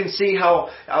hope you can see how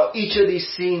each of these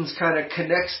scenes kind of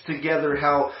connects together,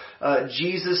 how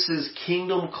Jesus'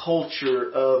 kingdom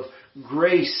culture of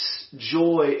grace,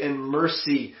 joy, and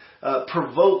mercy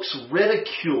provokes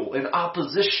ridicule and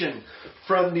opposition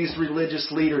from these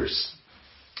religious leaders.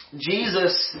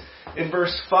 Jesus, in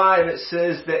verse 5, it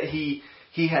says that he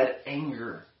had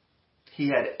anger. He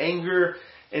had anger,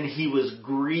 and He was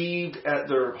grieved at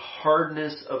their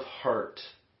hardness of heart.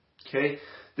 Okay,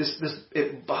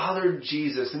 it bothered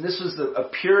Jesus, and this was a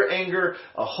pure anger,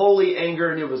 a holy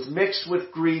anger, and it was mixed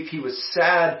with grief. He was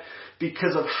sad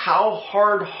because of how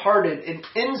hard-hearted and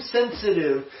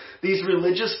insensitive these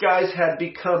religious guys had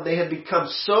become. They had become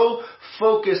so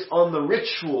focused on the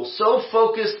ritual, so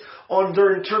focused on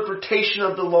their interpretation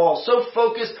of the law, so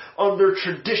focused on their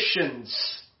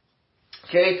traditions.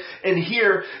 Okay, and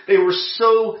here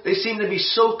they seemed to be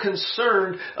so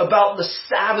concerned about the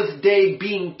Sabbath day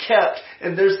being kept.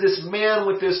 And there's this man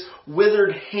with this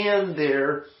withered hand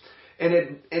there,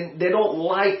 and they don't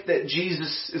like that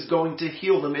Jesus is going to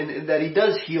heal them, and that He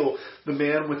does heal the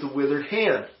man with the withered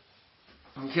hand.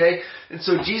 Okay, and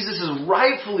so Jesus is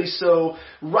rightfully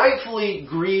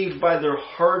grieved by their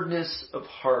hardness of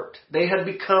heart. They had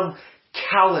become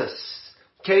callous.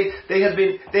 Okay, they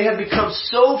had become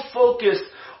so focused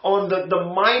on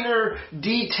the minor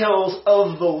details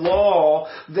of the law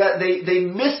that they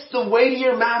missed the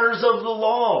weightier matters of the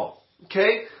law.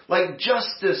 Okay, like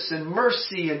justice and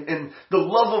mercy and the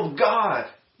love of God.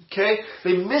 Okay,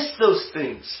 they missed those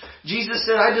things. Jesus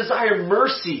said, "I desire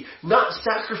mercy, not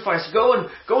sacrifice." Go and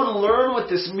learn what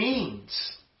this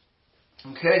means.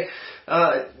 Okay,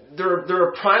 they're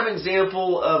a prime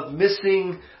example of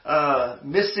missing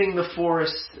the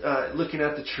forest, looking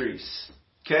at the trees.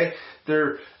 Okay,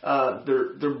 they're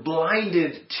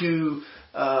blinded to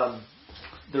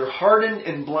they're hardened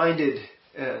and blinded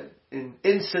and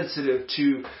insensitive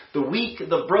to the weak,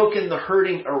 the broken, the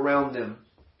hurting around them.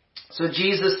 So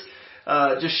Jesus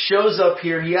just shows up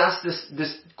here. He asks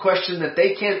this question that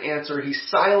they can't answer. He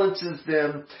silences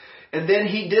them. And then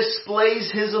he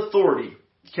displays his authority.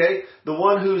 Okay? The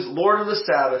one who's Lord of the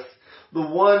Sabbath. The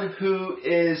one who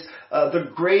is the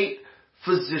great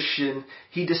physician.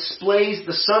 He displays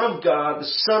the Son of God,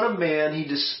 the Son of Man. He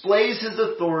displays his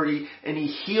authority. And he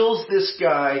heals this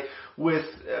guy with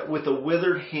a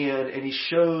withered hand. And he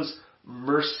shows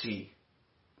mercy.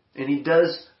 And he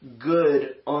does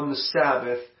good on the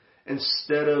Sabbath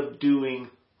instead of doing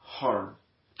harm.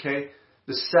 Okay?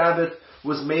 The Sabbath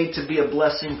was made to be a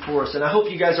blessing for us. And I hope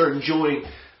you guys are enjoying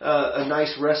a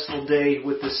nice restful day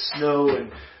with the snow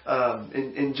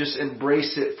and just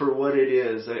embrace it for what it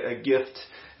is, a gift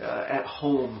at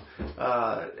home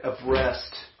of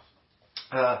rest.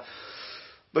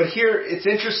 But here it's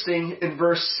interesting in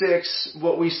verse 6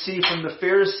 what we see from the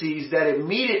Pharisees, that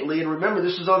immediately, and remember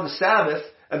this was on the Sabbath,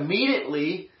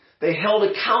 immediately they held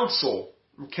a council.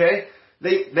 Okay?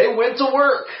 They went to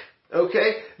work.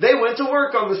 Okay? They went to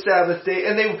work on the Sabbath day,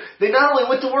 and they not only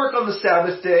went to work on the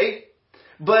Sabbath day,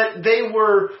 but they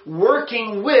were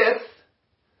working with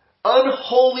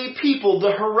unholy people,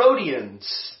 the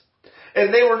Herodians.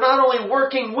 And they were not only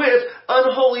working with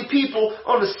unholy people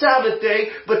on the Sabbath day,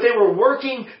 but they were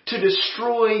working to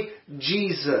destroy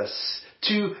Jesus,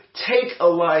 to take a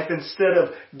life instead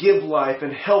of give life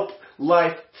and help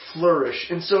life flourish.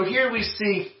 And so here we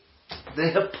see the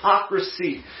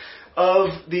hypocrisy of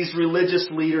these religious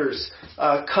leaders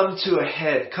come to a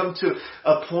head, come to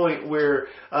a point where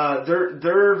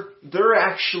they're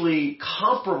actually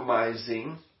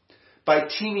compromising by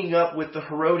teaming up with the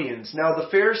Herodians. Now, the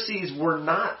Pharisees were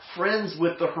not friends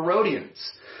with the Herodians.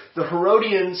 The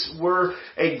Herodians were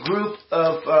a group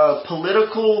of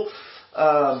political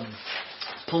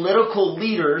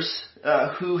leaders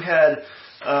who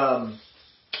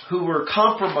were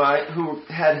compromised, who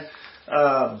had.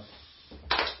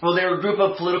 Well, they were a group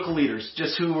of political leaders,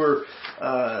 just who were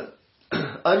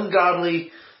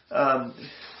ungodly, and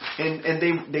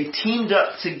they teamed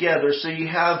up together. So you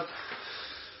have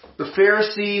the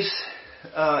Pharisees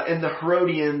and the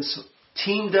Herodians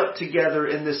teamed up together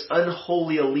in this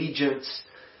unholy allegiance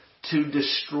to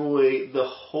destroy the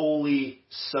holy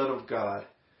Son of God,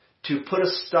 to put a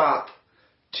stop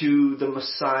to the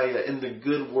Messiah and the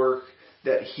good work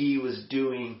that he was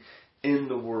doing in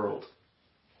the world.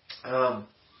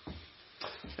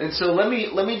 And so let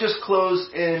me just close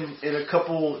in a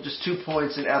couple, just 2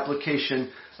 points in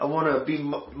application. I want to be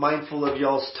mindful of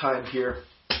y'all's time here.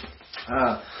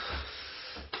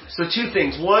 So 2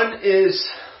 things. One is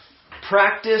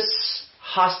practice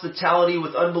hospitality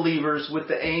with unbelievers with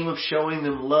the aim of showing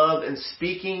them love and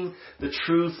speaking the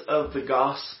truth of the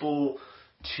gospel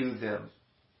to them.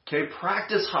 Okay,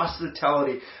 practice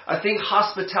hospitality. I think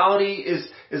hospitality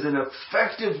is an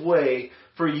effective way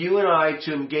for you and I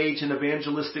to engage in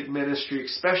evangelistic ministry,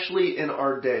 especially in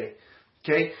our day.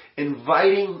 Okay,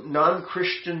 inviting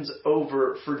non-Christians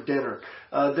over for dinner.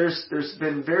 There's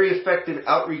been very effective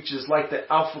outreaches like the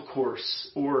Alpha Course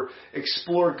or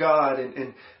Explore God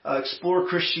and Explore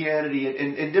Christianity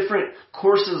and different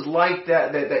courses like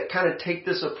that kind of take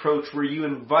this approach where you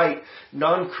invite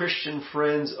non-Christian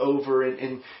friends over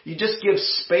and you just give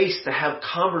space to have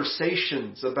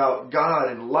conversations about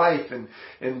God and life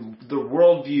and the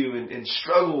worldview and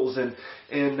struggles and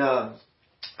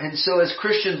so as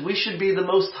Christians, we should be the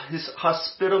most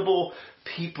hospitable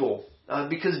people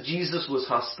because Jesus was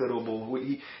hospitable.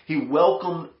 He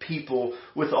welcomed people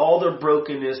with all their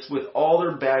brokenness, with all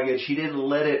their baggage. He didn't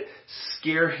let it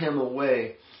scare him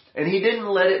away. And he didn't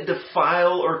let it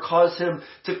defile or cause him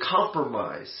to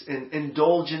compromise and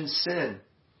indulge in sin.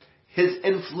 His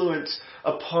influence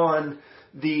upon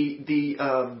the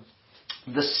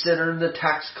sinner and the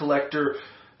tax collector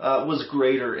was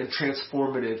greater and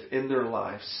transformative in their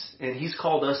lives. And he's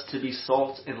called us to be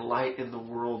salt and light in the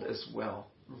world as well.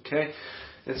 Okay?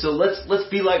 And so let's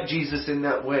be like Jesus in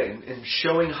that way and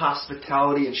showing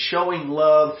hospitality and showing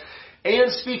love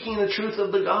and speaking the truth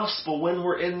of the gospel when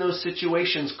we're in those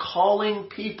situations, calling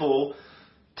people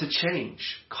to change,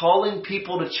 calling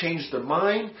people to change their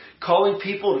mind, calling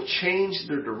people to change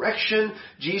their direction.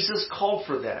 Jesus called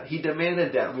for that. He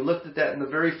demanded that. We looked at that in the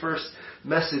very first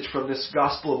message from this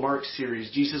Gospel of Mark series.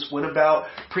 Jesus went about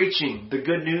preaching the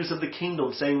good news of the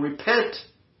kingdom, saying, repent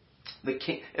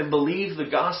and believe the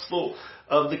gospel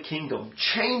of the kingdom.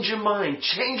 Change your mind,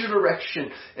 change your direction,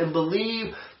 and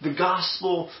believe the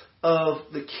gospel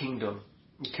of the kingdom.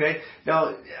 Okay? Now,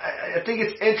 I think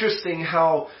it's interesting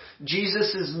how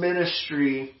Jesus'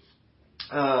 ministry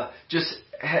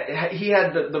he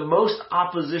had the most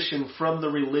opposition from the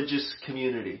religious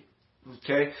community.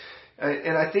 Okay?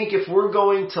 And I think if we're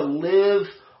going to live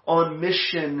on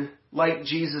mission like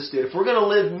Jesus did, if we're going to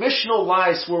live missional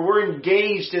lives where we're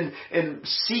engaged in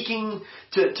seeking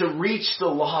to reach the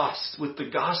lost with the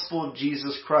gospel of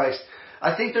Jesus Christ,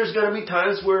 I think there's going to be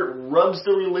times where it rubs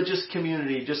the religious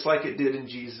community just like it did in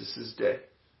Jesus' day.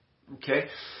 Okay?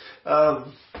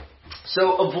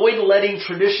 So avoid letting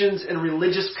traditions and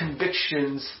religious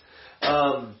convictions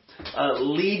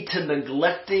lead to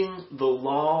neglecting the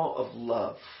law of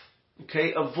love.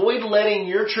 Okay? Avoid letting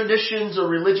your traditions or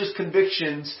religious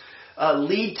convictions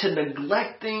lead to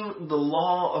neglecting the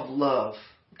law of love.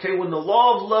 Okay? When the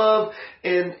law of love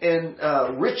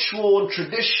and ritual and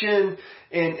tradition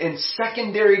and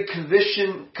secondary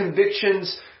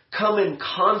convictions come in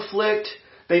conflict,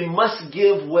 they must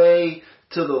give way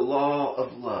to the law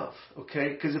of love. Okay?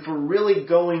 Because if we're really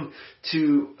going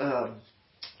to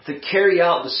carry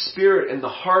out the spirit and the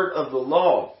heart of the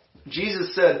law,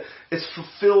 Jesus said it's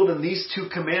fulfilled in these two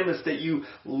commandments, that you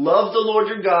love the Lord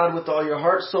your God with all your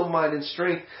heart, soul, mind, and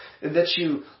strength, and that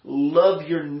you love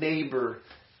your neighbor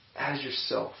as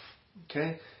yourself.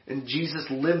 Okay? And Jesus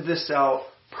lived this out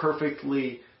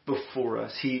perfectly before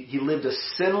us. He lived a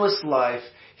sinless life.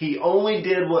 He only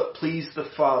did what pleased the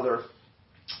Father.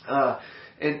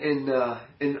 And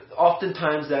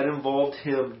oftentimes that involved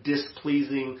him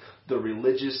displeasing the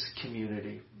religious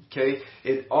community. Okay?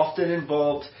 It often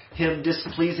involved him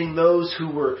displeasing those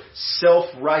who were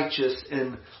self-righteous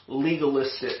and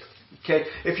legalistic. Okay?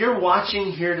 If you're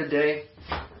watching here today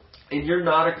and you're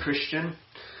not a Christian,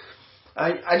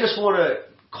 I just want to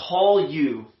call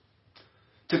you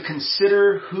to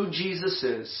consider who Jesus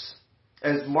is,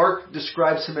 as Mark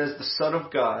describes him as the Son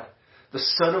of God, the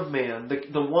Son of Man,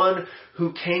 the one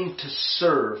who came to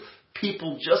serve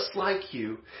people just like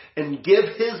you and give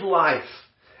his life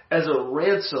as a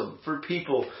ransom for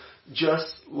people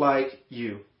just like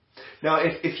you. Now,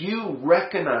 if you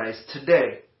recognize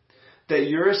today that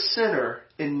you're a sinner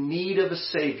in need of a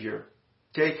Savior,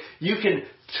 okay, you can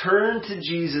turn to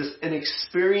Jesus and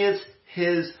experience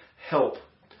his help.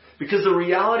 Because the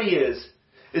reality is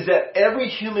that every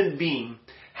human being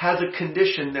has a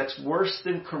condition that's worse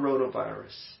than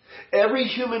coronavirus. Every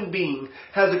human being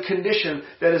has a condition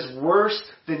that is worse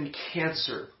than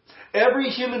cancer. Every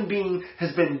human being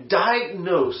has been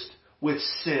diagnosed with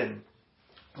sin.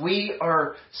 We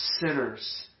are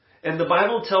sinners. And the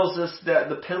Bible tells us that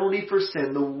the penalty for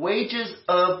sin, the wages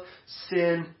of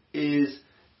sin, is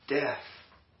death.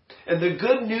 And the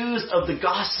good news of the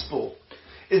gospel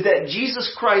is that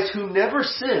Jesus Christ, who never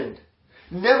sinned,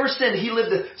 he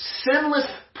lived a sinless,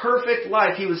 perfect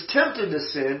life. He was tempted to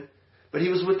sin, but he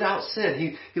was without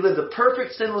sin. He lived a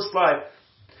perfect, sinless life.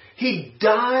 He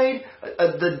died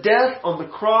the death on the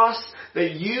cross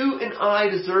that you and I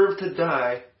deserve to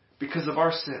die because of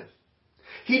our sin.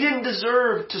 He didn't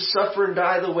deserve to suffer and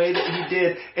die the way that he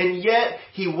did, and yet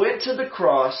he went to the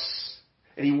cross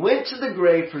and he went to the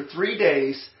grave for 3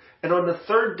 days, and on the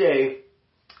third day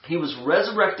he was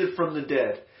resurrected from the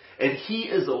dead. And he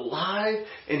is alive,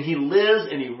 and he lives,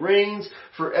 and he reigns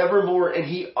forevermore, and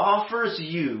he offers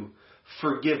you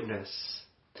forgiveness.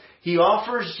 He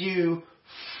offers you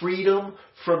freedom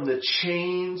from the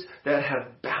chains that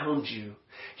have bound you.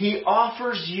 He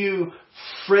offers you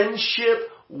friendship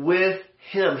with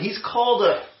him. He's called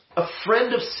a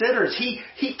friend of sinners.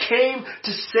 He came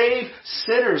to save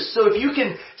sinners. So if you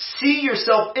can see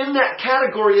yourself in that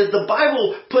category, as the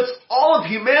Bible puts all of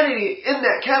humanity in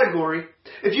that category,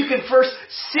 if you can first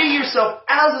see yourself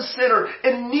as a sinner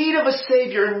in need of a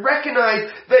Savior and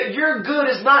recognize that your good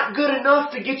is not good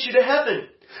enough to get you to heaven.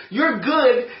 Your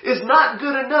good is not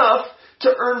good enough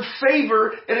to earn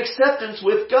favor and acceptance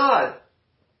with God.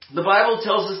 The Bible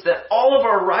tells us that all of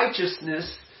our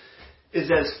righteousness is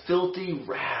as filthy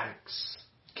rags.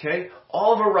 Okay?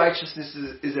 All of our righteousness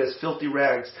is as filthy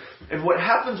rags. And what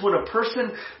happens when a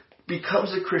person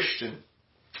becomes a Christian,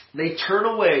 they turn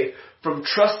away from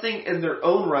trusting in their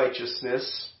own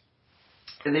righteousness,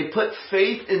 and they put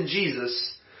faith in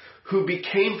Jesus, who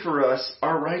became for us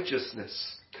our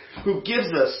righteousness, who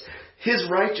gives us his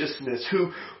righteousness,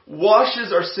 who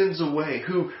washes our sins away,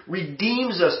 who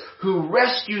redeems us, who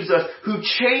rescues us, who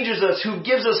changes us, who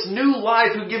gives us new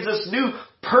life, who gives us new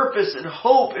purpose and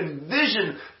hope and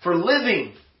vision for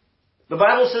living. The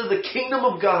Bible says the kingdom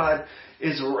of God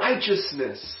is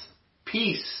righteousness,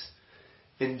 peace,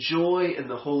 and joy in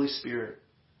the Holy Spirit.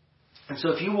 And so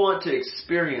if you want to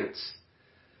experience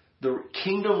the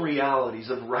kingdom realities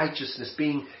of righteousness,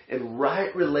 being in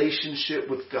right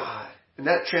relationship with God, and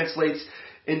that translates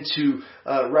into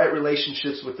right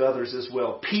relationships with others as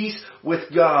well. Peace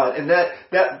with God. And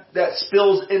that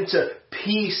spills into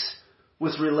peace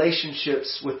with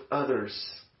relationships with others.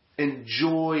 And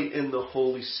joy in the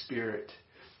Holy Spirit.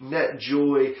 And that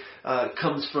joy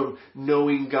comes from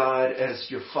knowing God as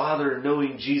your Father,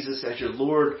 knowing Jesus as your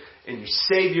Lord and your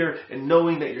Savior, and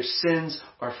knowing that your sins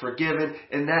are forgiven.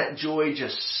 And that joy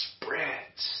just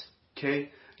spreads.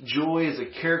 Okay? Joy is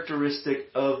a characteristic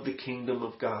of the kingdom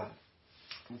of God.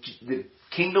 The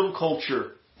kingdom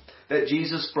culture that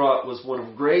Jesus brought was one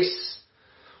of grace,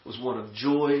 was one of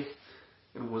joy,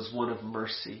 and was one of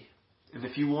mercy. And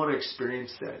if you want to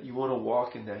experience that, you want to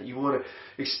walk in that, you want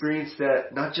to experience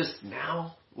that not just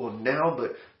now,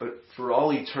 but for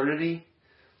all eternity,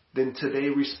 then today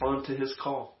respond to His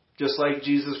call. Just like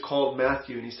Jesus called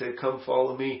Matthew and He said, "Come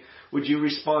follow me." Would you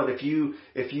respond? If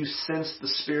you sense the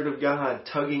Spirit of God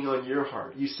tugging on your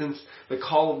heart, you sense the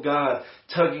call of God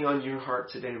tugging on your heart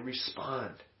today,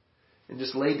 respond. And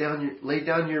just lay down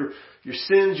your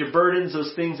sins, your burdens,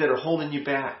 those things that are holding you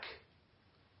back.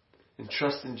 And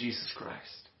trust in Jesus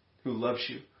Christ, who loves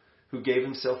you, who gave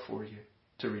Himself for you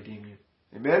to redeem you.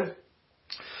 Amen?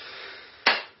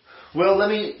 Well, let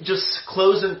me just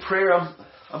close in prayer.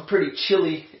 I'm pretty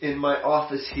chilly in my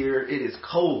office here. It is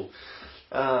cold.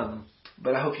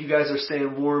 But I hope you guys are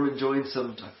staying warm, enjoying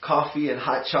some coffee and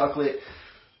hot chocolate.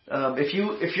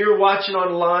 If you're watching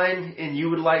online and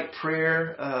you would like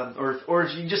prayer, or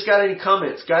if you just got any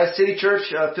comments, guys, City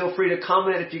Church, feel free to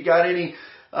comment if you got any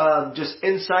just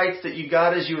insights that you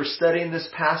got as you were studying this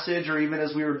passage, or even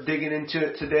as we were digging into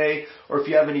it today, or if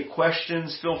you have any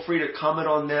questions, feel free to comment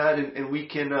on that, and we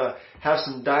can have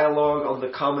some dialogue on the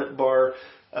comment bar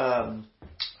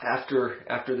after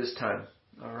this time.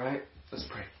 All right, let's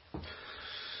pray.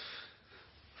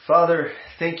 Father,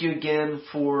 thank you again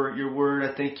for your word.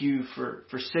 I thank you for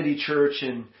City Church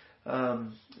and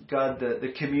God,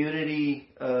 the community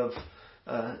of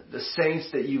the saints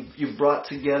that you've brought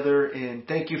together, and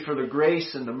thank you for the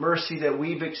grace and the mercy that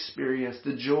we've experienced,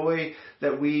 the joy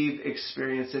that we've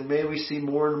experienced, and may we see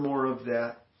more and more of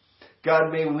that.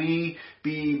 God, may we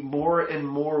be more and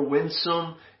more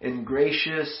winsome and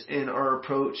gracious in our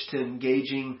approach to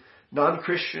engaging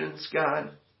non-Christians,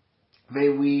 God. May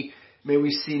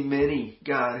we see many,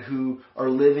 God, who are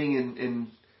living in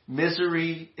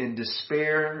misery, in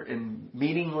despair, in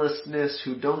meaninglessness,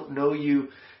 who don't know you.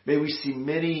 May we see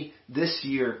many this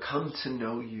year come to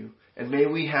know you. And may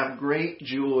we have great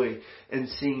joy in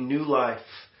seeing new life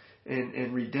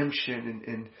and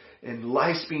redemption and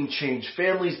lives being changed,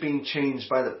 families being changed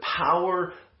by the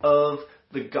power of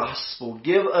the gospel.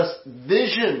 Give us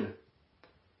vision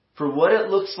for what it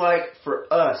looks like for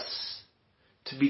us